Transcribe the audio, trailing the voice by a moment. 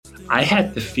I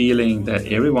had the feeling that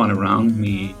everyone around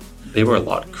me, they were a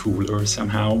lot cooler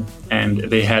somehow, and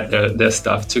they had their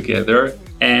stuff together.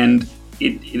 And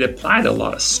it applied a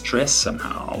lot of stress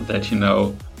somehow that,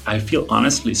 I feel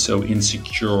honestly so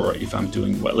insecure if I'm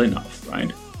doing well enough, right?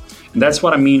 And that's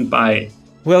what I mean by...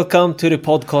 Welcome to the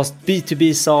podcast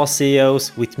B2B SaaS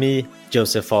CEOs with me,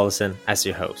 Joseph Olsen, as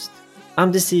your host.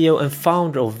 I'm the CEO and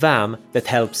founder of VAM that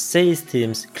helps sales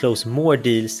teams close more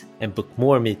deals and book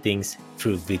more meetings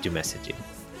through video messaging.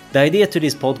 The idea to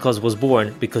this podcast was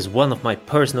born because one of my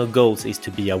personal goals is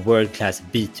to be a world-class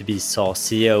B2B SaaS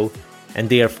CEO, and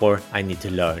therefore I need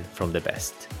to learn from the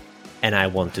best. And I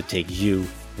want to take you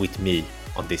with me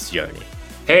on this journey.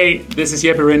 Hey, this is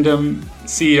Jeppe Rindom,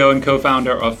 CEO and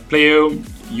co-founder of Pleo.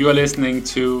 You are listening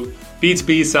to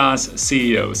B2B SaaS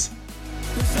CEOs.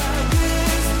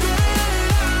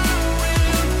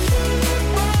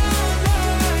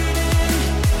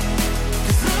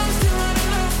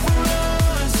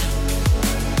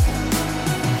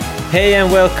 Hey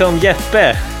and welcome,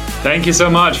 Jeppe. Thank you so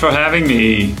much for having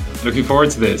me. Looking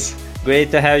forward to this.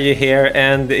 Great to have you here,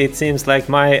 and it seems like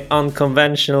my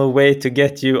unconventional way to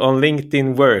get you on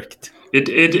LinkedIn worked. It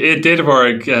did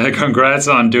work. Congrats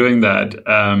on doing that.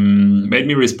 Made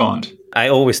me respond. I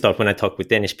always start when I talk with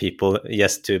Danish people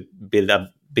just to build a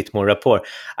bit more rapport.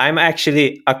 I'm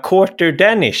actually a quarter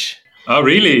Danish. Oh,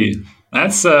 really?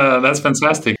 That's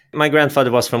fantastic. My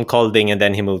grandfather was from Kolding, and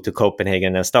then he moved to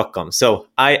Copenhagen and Stockholm. So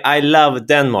I love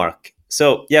Denmark.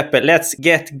 So Jeppe, let's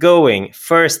get going.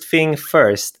 First thing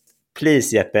first.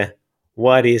 Please, Jeppe,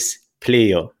 what is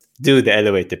Pleo? Do the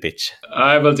elevator pitch.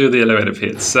 I will do the elevator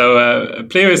pitch. So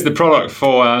Pleo is the product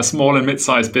for small and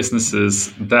mid-sized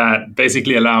businesses that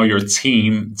basically allow your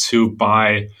team to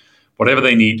buy whatever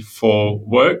they need for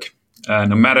work.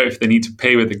 No matter if they need to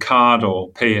pay with a card or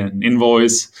pay an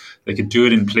invoice, they can do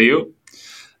it in Pleo.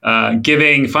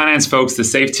 Giving finance folks the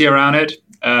safety around it,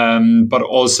 but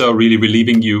also really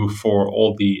relieving you for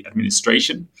all the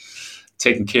administration,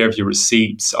 taking care of your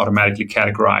receipts, automatically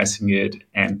categorizing it,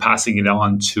 and passing it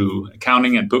on to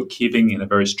accounting and bookkeeping in a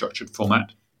very structured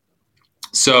format.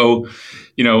 So,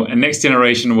 a next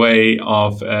generation way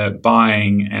of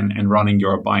buying and running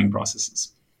your buying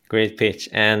processes. Great pitch.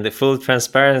 And the full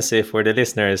transparency for the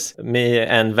listeners, me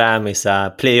and VAM is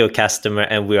a Pleo customer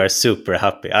and we are super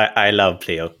happy. I love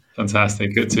Pleo.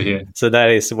 Fantastic. Good to hear. So that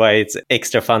is why it's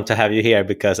extra fun to have you here,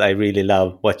 because I really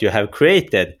love what you have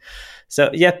created. So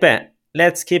Jeppe,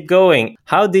 let's keep going.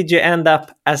 How did you end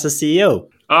up as a CEO?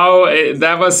 Oh,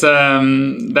 that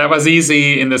was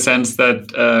easy in the sense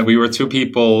that we were two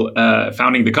people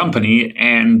founding the company,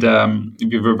 and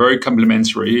we were very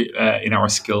complementary in our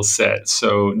skill set.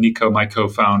 So Nico, my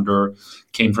co-founder,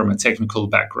 came from a technical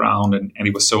background, and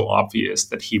it was so obvious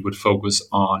that he would focus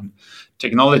on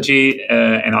technology,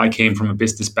 and I came from a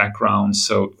business background.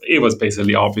 So it was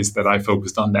basically obvious that I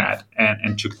focused on that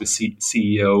and took the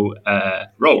CEO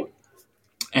role.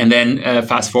 And then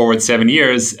fast forward 7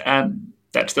 years, and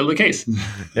that's still the case.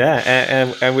 Yeah,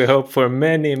 and we hope for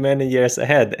many, many years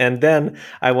ahead. And then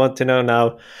I want to know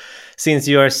now, since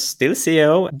you are still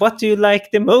CEO, what do you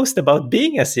like the most about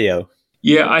being a CEO?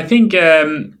 Yeah, I think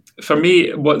for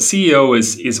me, what CEO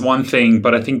is one thing,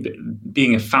 but I think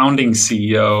being a founding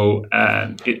CEO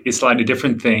is slightly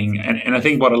different thing. And I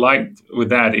think what I liked with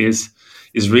that is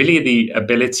really the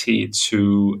ability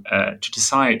to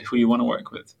decide who you want to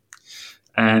work with.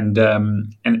 And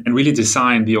really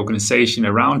design the organization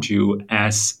around you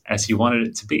as you wanted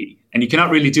it to be. And you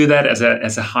cannot really do that as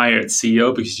a hired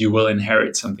CEO, because you will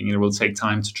inherit something and it will take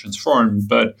time to transform.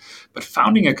 But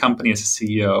founding a company as a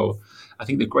CEO, I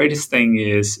think the greatest thing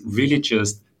is really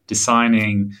just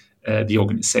designing the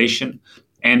organization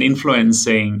and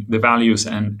influencing the values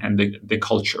and the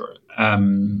culture.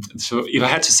 So if I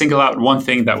had to single out one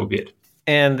thing, that would be it.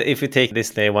 And if you take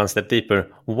this day one step deeper,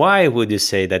 why would you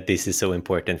say that this is so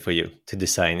important for you to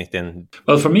design it?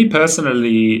 Well, for me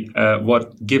personally,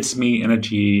 what gives me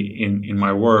energy in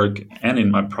my work and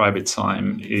in my private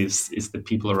time is the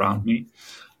people around me.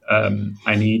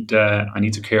 I need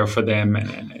to care for them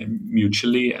and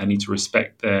mutually. I need to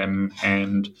respect them,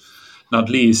 and not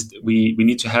least, we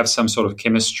need to have some sort of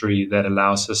chemistry that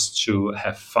allows us to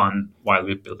have fun while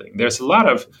we're building. There's a lot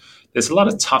of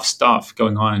tough stuff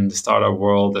going on in the startup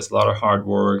world. There's a lot of hard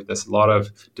work. There's a lot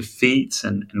of defeats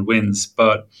and wins.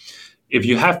 But if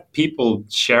you have people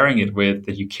sharing it with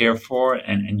that you care for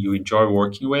and you enjoy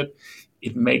working with,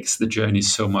 it makes the journey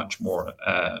so much more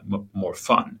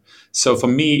fun. So for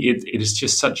me, it is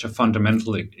just such a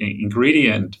fundamental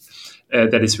ingredient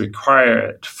that is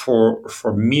required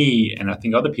for me, and I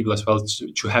think other people as well,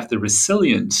 to have the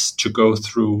resilience to go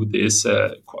through this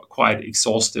quite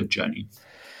exhaustive journey.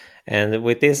 And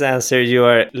with this answer, you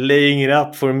are laying it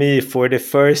up for me for the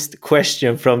first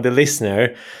question from the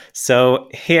listener. So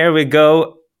here we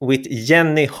go with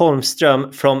Jenny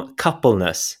Holmström from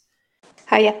Coupleness.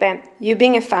 Hi Jeppe, you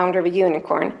being a founder of a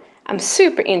unicorn, I'm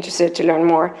super interested to learn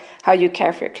more how you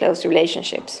care for your close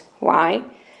relationships. Why?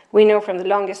 We know from the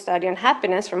longest study on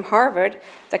happiness from Harvard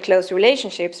that close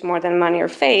relationships, more than money or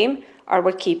fame, are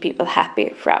what keep people happy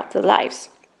throughout their lives.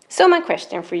 So my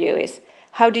question for you is,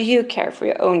 how do you care for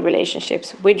your own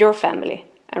relationships with your family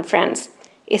and friends?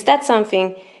 Is that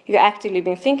something you've actively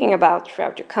been thinking about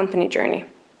throughout your company journey?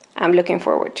 I'm looking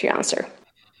forward to your answer.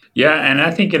 Yeah, and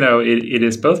I think it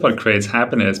is both what creates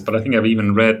happiness, but I think I've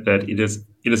even read that it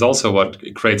is also what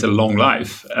creates a long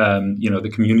life.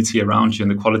 The community around you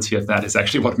and the quality of that is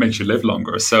actually what makes you live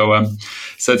longer. So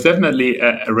it's definitely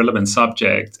a relevant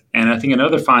subject. And I think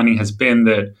another finding has been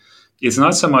that it's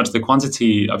not so much the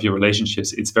quantity of your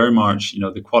relationships; it's very much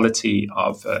the quality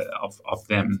of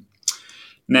them.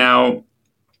 Now,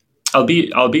 I'll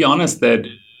be honest that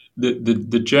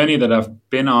the journey that I've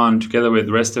been on together with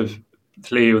the rest of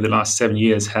Pleo the last 7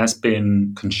 years has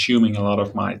been consuming a lot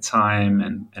of my time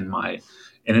and my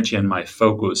energy and my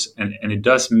focus. And it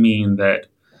does mean that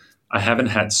I haven't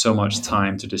had so much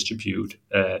time to distribute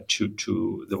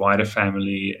to the wider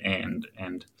family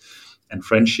and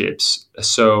friendships.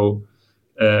 So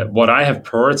what I have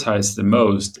prioritized the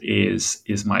most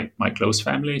is my close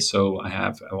family. So I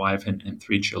have a wife and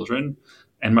 3 children,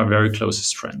 and my very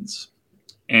closest friends.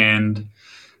 And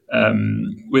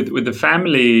with the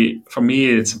family, for me,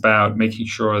 it's about making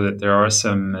sure that there is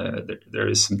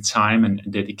some time and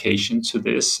dedication to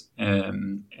this,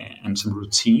 and some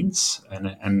routines.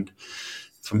 And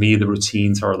for me, the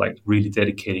routines are like really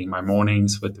dedicating my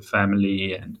mornings with the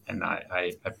family, and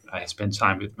I spend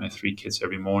time with my 3 kids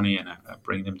every morning, and I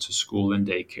bring them to school and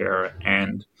daycare,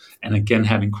 and again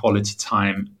having quality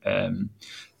time.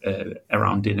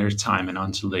 Around dinner time and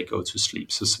until they go to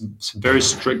sleep. So some very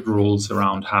strict rules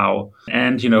around how,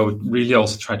 and really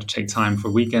also try to take time for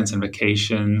weekends and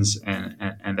vacations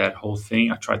and that whole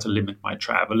thing. I try to limit my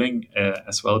traveling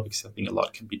as well, because I think a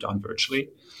lot can be done virtually.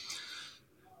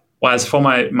 Whereas for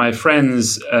my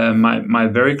friends, my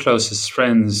very closest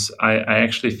friends, I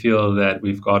actually feel that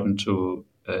we've gotten to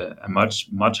a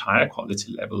much higher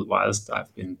quality level whilst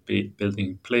I've been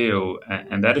building Pleo,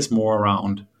 and that is more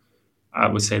around, I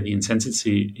would say, the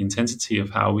intensity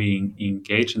of how we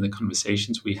engage in the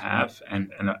conversations we have,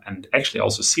 and actually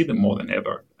also see them more than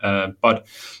ever. But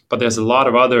there's a lot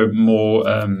of other more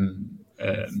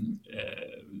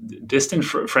distant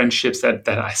friendships that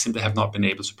I simply have not been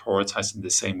able to prioritize in the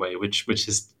same way, which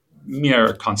is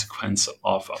mere consequence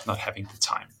of not having the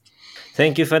time.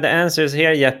 Thank you for the answers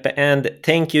here, Jeppe, and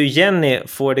thank you, Jenny,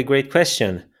 for the great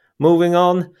question. Moving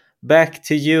on, back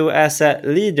to you as a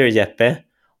leader, Jeppe.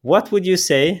 What would you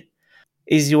say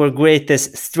is your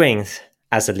greatest strength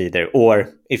as a leader?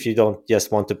 Or if you don't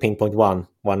just want to pinpoint one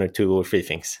or two or three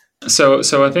things. So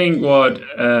I think what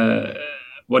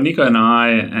Nico and I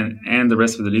and the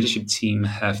rest of the leadership team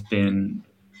have been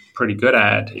pretty good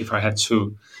at, if I had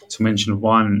to mention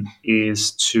one,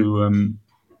 is to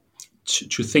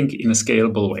think in a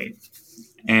scalable way.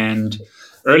 And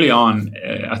early on,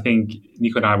 I think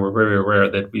Nico and I were very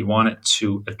aware that we wanted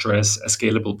to address a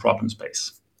scalable problem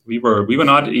space. We were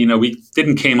not, we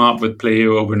didn't came up with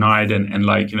Pleo overnight and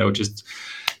just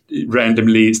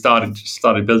randomly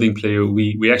started building Pleo.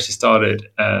 We actually started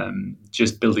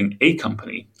just building a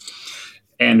company,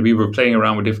 and we were playing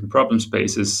around with different problem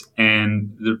spaces.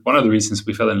 And one of the reasons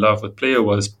we fell in love with Pleo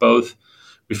was both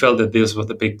we felt that this was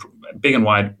a big and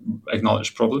wide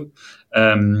acknowledged problem,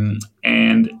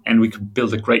 and we could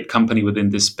build a great company within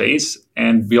this space.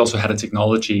 And we also had a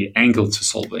technology angle to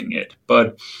solving it.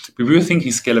 But we were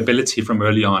thinking scalability from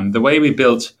early on. The way we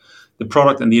built the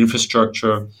product and the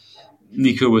infrastructure,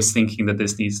 Nico was thinking that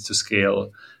this needs to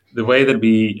scale. The way that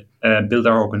we build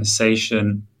our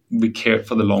organization, we cared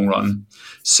for the long run.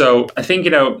 So I think,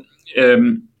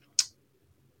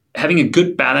 having a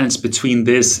good balance between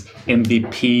this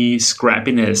MVP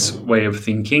scrappiness way of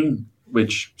thinking,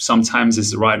 which sometimes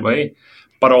is the right way,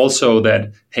 but also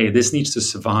that, hey, this needs to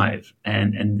survive,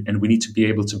 and we need to be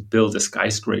able to build a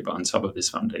skyscraper on top of this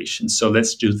foundation. So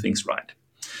let's do things right.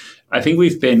 I think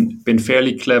we've been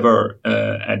fairly clever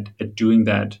at doing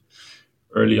that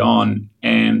early on.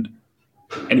 And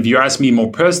if you ask me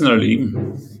more personally,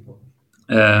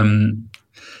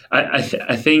 I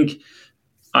think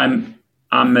I'm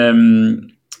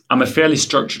a fairly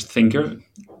structured thinker,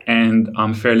 and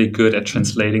I'm fairly good at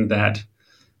translating that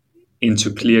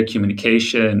into clear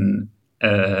communication,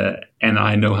 and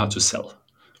I know how to sell.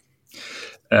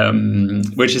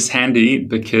 which is handy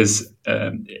because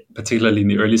particularly in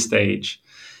the early stage,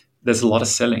 there's a lot of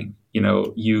selling.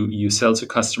 You sell to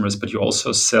customers, but you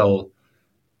also sell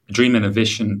a dream and a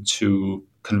vision to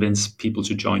convince people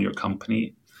to join your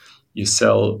company. You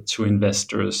sell to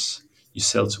investors, you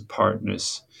sell to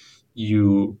partners,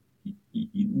 you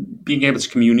being able to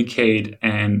communicate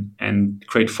and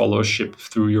create followership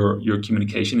through your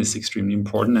communication is extremely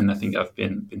important, and I think I've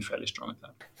been fairly strong at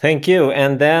that. Thank you.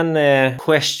 And then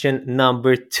question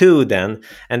number 2 then,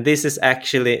 and this is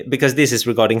actually because this is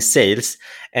regarding sales,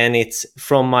 and it's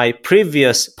from my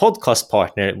previous podcast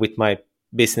partner with my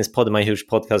business pod, my huge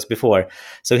podcast before.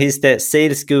 So he's the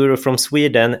sales guru from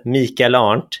Sweden, Mikael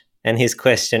Arndt, and his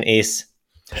question is,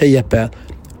 hey Jeppe,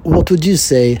 what would you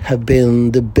say have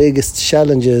been the biggest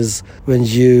challenges when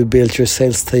you built your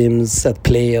sales teams at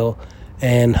Pleo,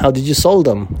 and how did you solve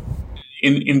them?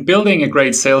 In building a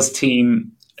great sales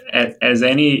team, as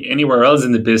anywhere else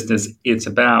in the business, it's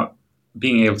about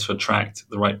being able to attract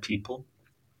the right people.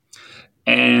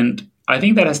 And I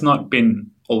think that has not been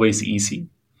always easy.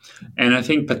 And I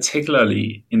think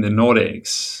particularly in the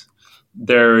Nordics,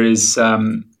 there is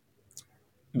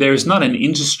not an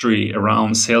industry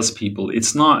around salespeople.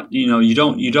 It's not,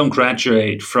 you don't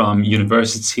graduate from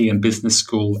university and business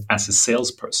school as a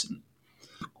salesperson.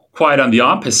 Quite on the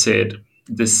opposite,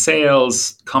 the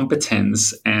sales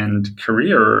competence and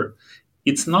career,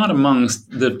 it's not amongst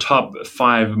the top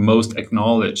 5 most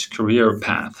acknowledged career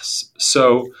paths.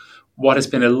 So what has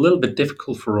been a little bit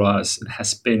difficult for us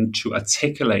has been to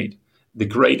articulate the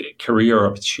great career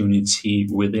opportunity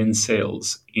within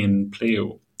sales in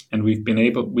Pleo. And we've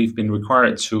been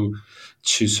required to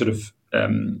sort of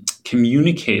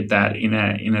communicate that in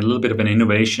a little bit of an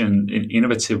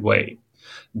innovative way.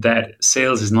 That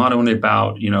sales is not only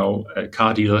about, a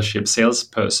car dealership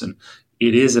salesperson.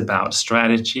 It is about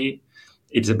strategy.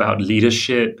 It's about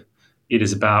leadership. It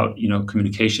is about,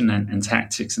 communication and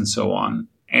tactics and so on.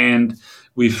 And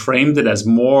we framed it as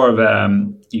more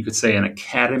of you could say, an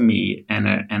academy and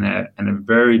a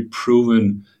very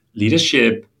proven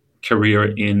leadership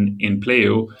career in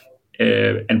Pleo.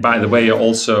 And by the way,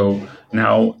 also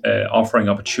now offering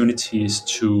opportunities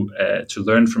to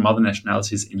learn from other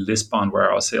nationalities in Lisbon, where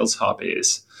our sales hub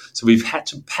is. So we've had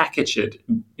to package it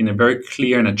in a very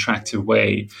clear and attractive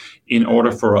way in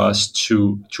order for us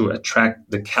to attract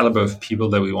the caliber of people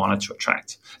that we wanted to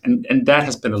attract. And that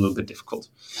has been a little bit difficult.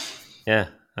 Yeah,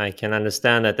 I can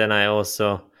understand that. And I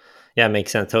also,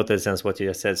 makes sense, total sense what you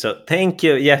just said. So thank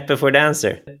you, Jeppe, for the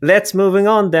answer. Let's moving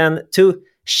on then to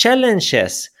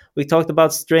challenges. We talked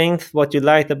about strength, what you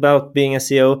liked about being a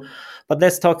CEO, but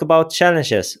let's talk about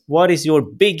challenges. What is your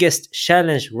biggest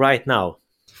challenge right now?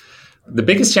 The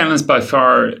biggest challenge by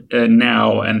far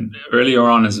now and earlier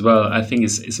on as well, I think,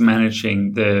 is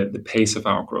managing the pace of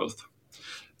our growth,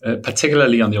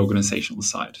 particularly on the organizational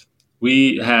side.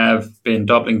 We have been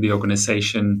doubling the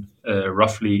organization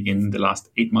roughly in the last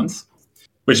 8 months,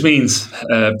 which means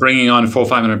bringing on 400 or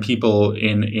 500 people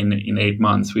in 8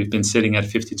 months. We've been sitting at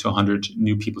 50 to 100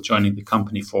 new people joining the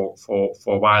company for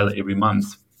a while every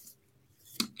month.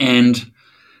 And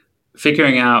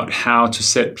figuring out how to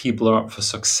set people up for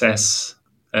success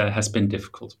has been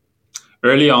difficult.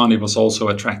 Early on, it was also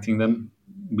attracting them.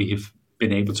 We have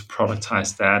been able to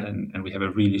productize that, and we have a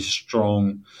really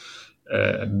strong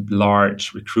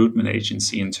large recruitment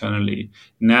agency internally.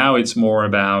 Now it's more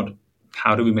about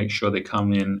how do we make sure they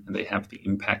come in and they have the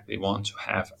impact they want to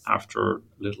have after a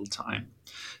little time.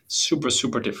 Super,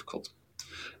 super difficult.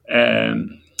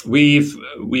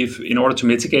 We've in order to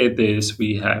mitigate this,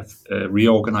 we have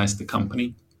reorganized the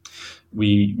company.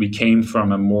 We came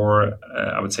from a more,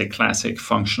 I would say, classic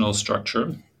functional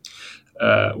structure,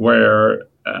 where,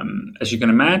 as you can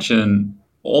imagine,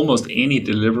 almost any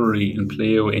delivery in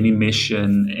Pleo, any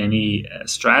mission, any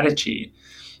strategy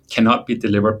cannot be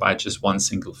delivered by just one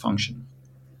single function.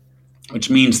 Which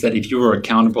means that if you are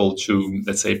accountable to,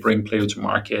 let's say, bring Pleo to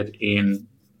market in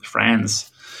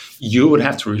France, you would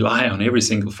have to rely on every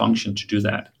single function to do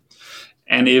that.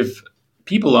 And if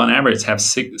people on average have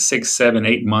 6, 7,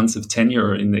 8 months of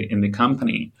tenure in the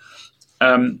company,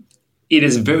 it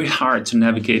is very hard to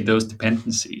navigate those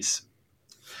dependencies.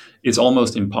 It's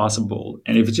almost impossible.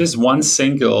 And if just one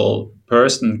single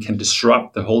person can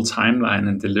disrupt the whole timeline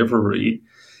and delivery,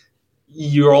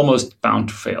 you're almost bound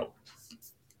to fail.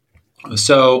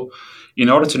 So in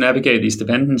order to navigate these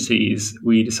dependencies,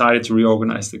 we decided to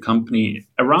reorganize the company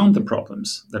around the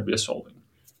problems that we are solving.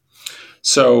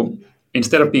 So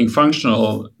instead of being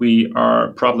functional, we are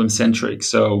problem-centric.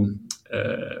 So,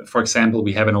 for example,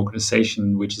 we have an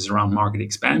organization which is around market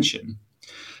expansion.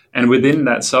 And within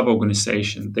that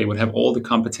sub-organization, they would have all the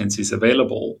competencies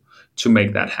available to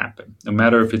make that happen. No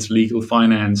matter if it's legal,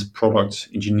 finance, product,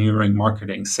 engineering,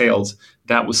 marketing, sales,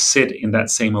 that would sit in that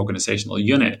same organizational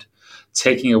unit,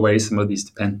 taking away some of these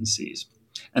dependencies.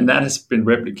 And that has been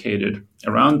replicated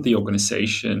around the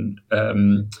organization,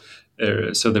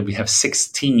 so that we have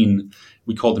 16,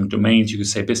 we call them domains, you could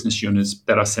say business units,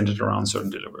 that are centered around certain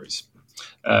deliveries.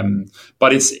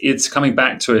 But it's coming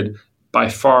back to it. By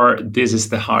far, this is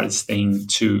the hardest thing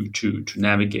to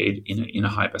navigate in a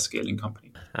hyper-scaling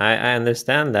company. I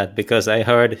understand that, because I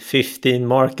heard 15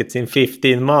 markets in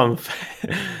 15 months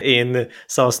in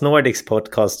SaaS Nordics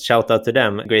podcast. Shout out to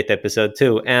them. Great episode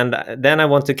too. And then I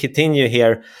want to continue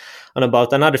here on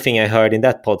about another thing I heard in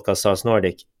that podcast, SaaS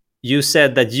Nordic. You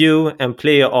said that you and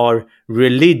Pleo are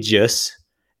religious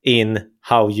in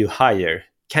how you hire.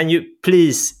 Can you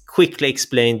please quickly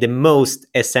explain the most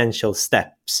essential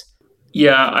steps?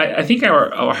 Yeah, I think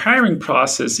our hiring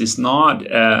process is not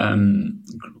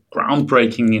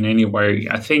groundbreaking in any way.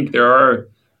 I think there are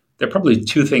probably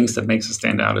two things that makes us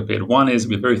stand out a bit. One is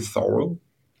we're very thorough,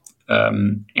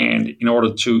 and in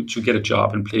order to get a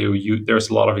job in Pleo, there's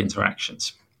a lot of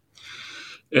interactions.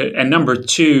 And number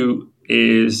two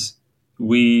is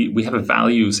we have a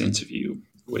values interview,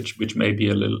 which may be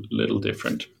a little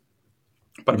different,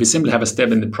 but we simply have a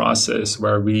step in the process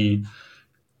where we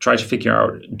try to figure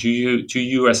out, do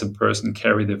you as a person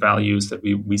carry the values that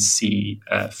we see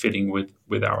fitting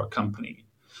with our company?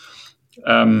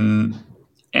 And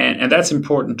that's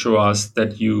important to us,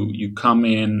 that you come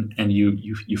in and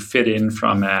you fit in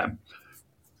from a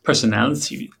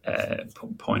personality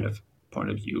point of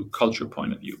view, culture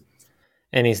point of view.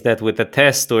 And is that with a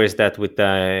test, or is that with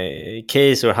a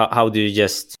case, or how do you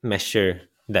just measure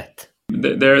that?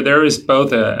 There is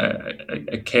both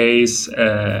a case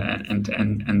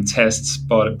and tests,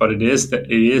 but it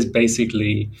is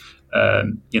basically a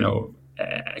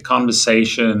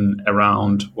conversation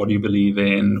around what you believe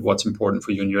in, what's important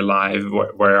for you in your life,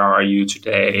 where are you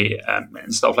today,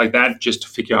 and stuff like that, just to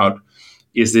figure out,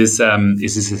 is this a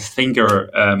thinker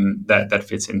that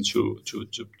fits into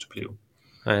Pleo.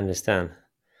 I understand.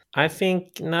 I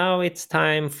think now it's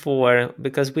time for,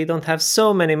 because we don't have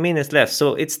so many minutes left,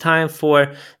 so it's time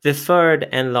for the third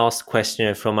and last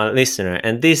question from a listener.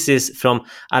 And this is from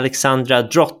Alexandra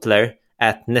Drottler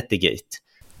at Netigate.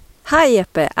 Hi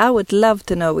Jeppe, I would love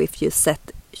to know if you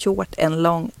set short and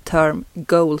long-term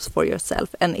goals for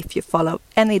yourself and if you follow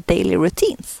any daily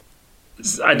routines.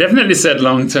 I definitely set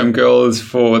long-term goals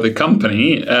for the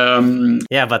company.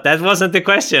 Yeah, but that wasn't the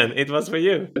question. It was for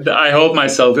you. I hold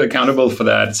myself accountable for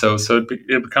that. So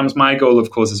it becomes my goal, of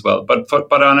course, as well. But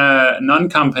on a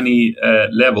non-company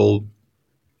level,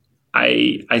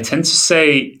 I tend to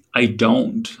say I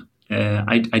don't.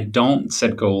 I don't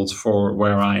set goals for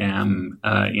where I am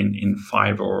in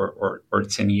 5 or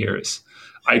 10 years.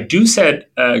 I do set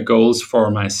goals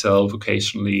for myself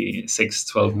occasionally, 6,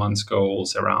 12 months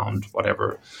goals around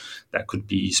whatever. That could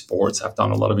be sports. I've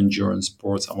done a lot of endurance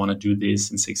sports. I want to do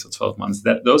this in 6 or 12 months.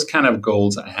 Those kind of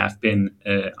goals I have been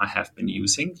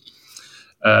using.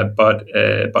 But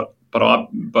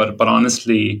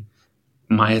honestly,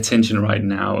 my attention right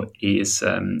now is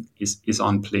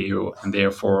on Pleo, and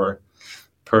therefore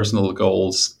personal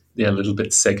goals, they're a little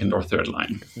bit second or third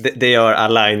line. They are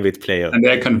aligned with Pleo. And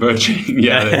they're converging.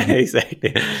 Yeah.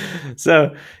 Exactly.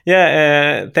 So,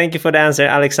 thank you for the answer,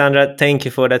 Alexandra. Thank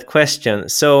you for that question.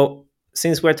 So,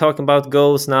 since we're talking about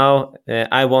goals now,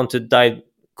 I want to dive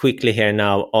quickly here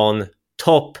now on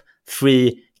top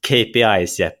 3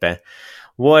 KPIs, Jeppe.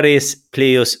 What is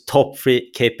Pleo's top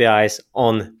 3 KPIs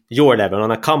on your level,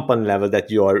 on a company level, that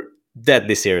you are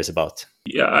deadly serious about?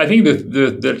 Yeah, I think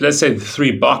the let's say the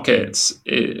 3 buckets.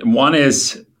 One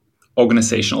is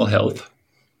organizational health,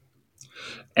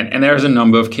 and there's a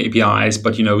number of KPIs,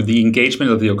 but the engagement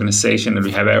of the organization, and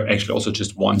we have actually also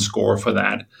just one score for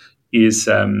that, is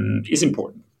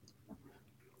important.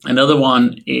 Another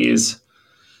one is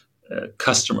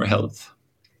customer health,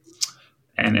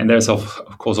 and there's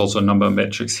of course also a number of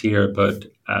metrics here, but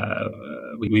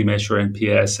we measure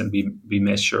NPS and we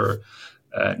measure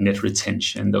net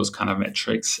retention, those kind of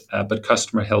metrics. But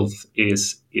customer health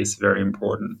is very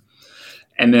important.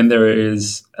 And then there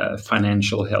is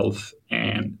financial health,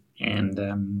 and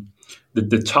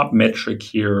the top metric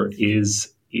here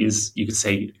is you could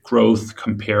say growth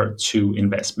compared to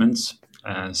investments.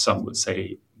 Some would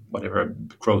say whatever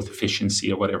growth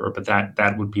efficiency or whatever, but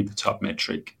that would be the top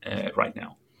metric right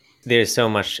now. There's so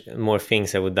much more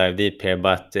things I would dive deep here,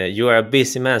 but you are a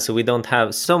busy man, so we don't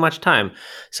have so much time.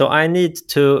 So I need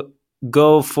to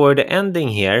go for the ending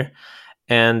here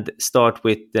and start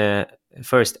with the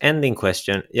first ending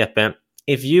question. Jeppe,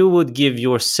 if you would give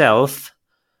yourself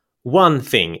one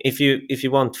thing, if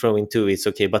you want to throw in two, it's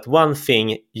okay, but one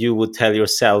thing you would tell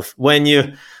yourself when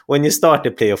you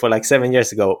started Pleo for like 7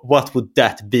 years ago, what would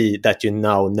that be that you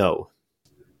now know?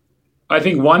 I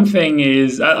think one thing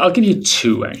is, I'll give you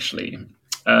two actually.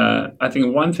 I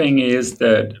think one thing is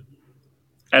that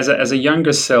as a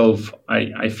younger self,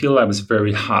 I feel I was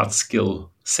very hard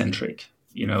skill centric.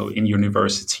 In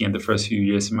university and the first few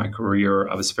years of my career,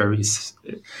 I was very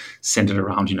centered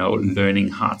around, learning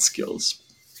hard skills.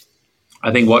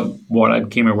 I think what I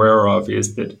became aware of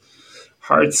is that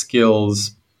hard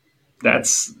skills, that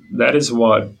is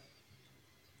what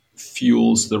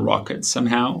fuels the rocket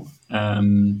somehow.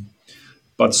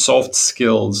 But soft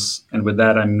skills, and with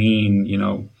that I mean,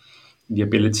 the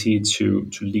ability to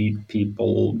lead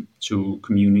people, to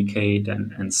communicate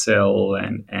and sell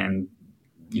and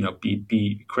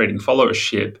be creating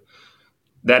followership.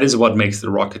 That is what makes the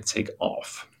rocket take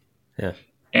off. Yeah.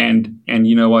 And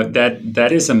you know what,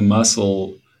 that is a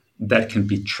muscle that can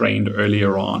be trained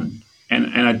earlier on.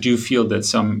 And I do feel that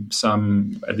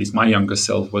some at least my younger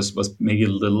self was maybe a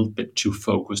little bit too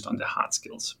focused on the hard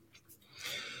skills.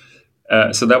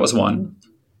 So that was one.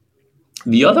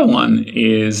 The other one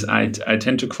is I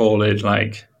tend to call it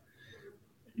like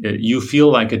you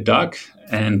feel like a duck,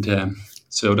 and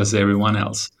so does everyone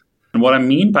else. And what I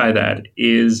mean by that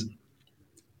is,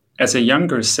 as a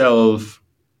younger self,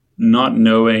 not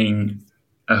knowing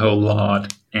a whole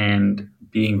lot and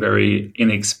being very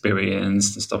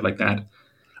inexperienced and stuff like that,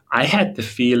 I had the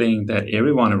feeling that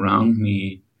everyone around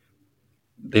me,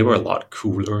 they were a lot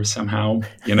cooler somehow,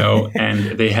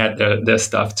 and they had their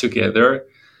stuff together.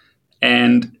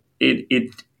 And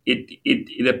it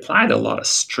applied a lot of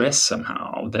stress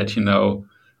somehow that,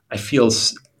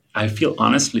 I feel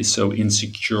honestly so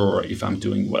insecure if I'm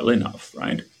doing well enough,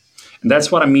 right? And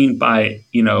that's what I mean by,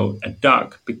 a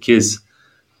duck, because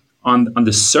on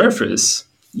the surface,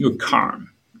 you're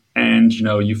calm and,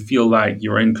 you feel like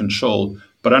you're in control,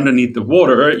 but underneath the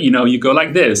water, you go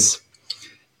like this.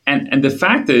 And the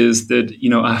fact is that,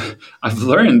 I've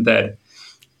learned that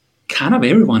kind of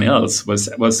everyone else was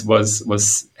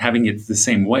having it the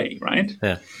same way, right?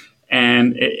 Yeah.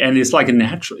 And it's like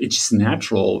it's just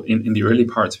natural in the early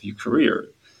parts of your career.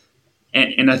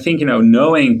 And I think,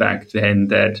 knowing back then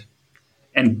that,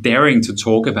 and daring to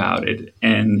talk about it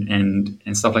and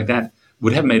stuff like that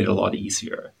would have made it a lot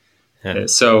easier. Yeah.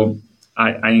 So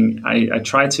I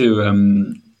try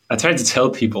to tell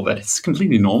people that it's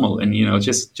completely normal, and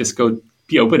just go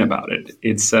be open about it.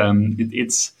 It's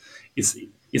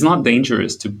not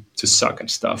dangerous to suck at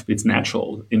stuff. It's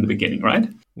natural in the beginning, right?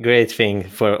 Great thing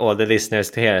for all the listeners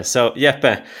to hear. So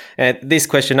Jeppe, this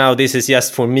question now, this is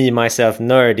just for me, myself,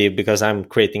 nerdy, because I'm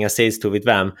creating a sales tool with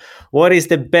VAM. What is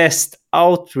the best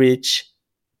outreach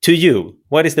to you?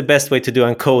 What is the best way to do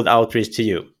a cold outreach to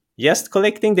you? Just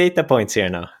collecting data points here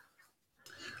now.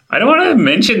 I don't want to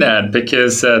mention that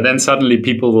because then suddenly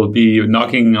people will be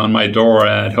knocking on my door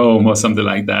at home or something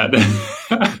like that.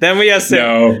 Then we just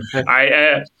no.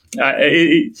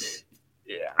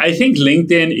 I think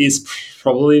LinkedIn is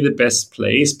probably the best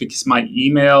place because my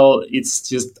email, it's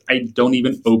just, I don't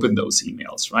even open those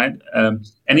emails, right?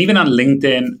 And even on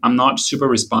LinkedIn, I'm not super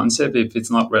responsive if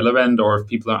it's not relevant or if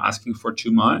people are asking for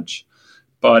too much.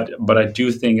 But I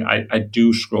do think I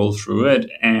do scroll through it,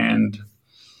 and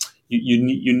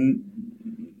you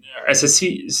as a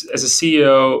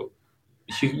CEO,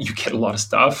 you get a lot of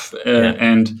stuff,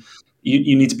 and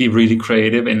you need to be really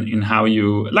creative in how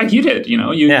you, like you did,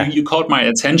 you caught my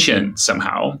attention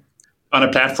somehow on a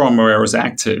platform where I was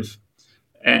active,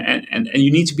 and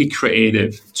you need to be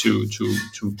creative to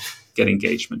get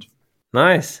engagement.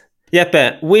 Nice.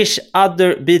 Jeppe, which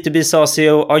other B2B SaaS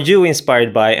CEO are you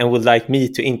inspired by and would like me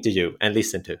to interview and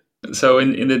listen to? So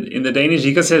in the Danish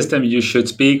ecosystem, you should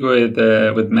speak with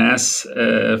Mads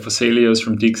Forselius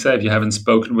from Dixa if you haven't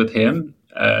spoken with him.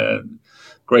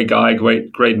 Great guy,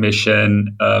 great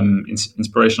mission,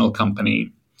 inspirational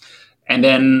company. And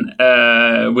then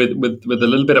with a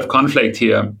little bit of conflict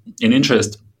here in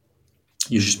interest,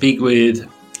 you should speak with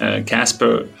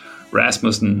Kasper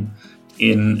Rasmussen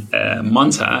in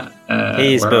Monza.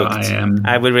 He is booked.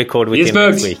 I will record with him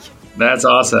next week. That's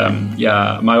awesome.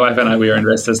 Yeah, my wife and I, we are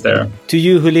investors there. To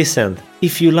you who listened,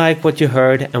 if you like what you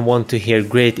heard and want to hear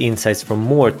great insights from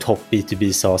more top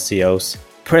B2B SaaS CEOs,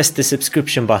 press the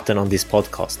subscription button on this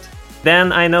podcast.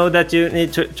 Then I know that you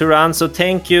need to run, so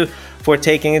thank you for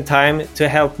taking the time to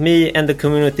help me and the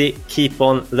community keep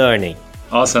on learning.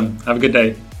 Awesome. Have a good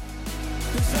day.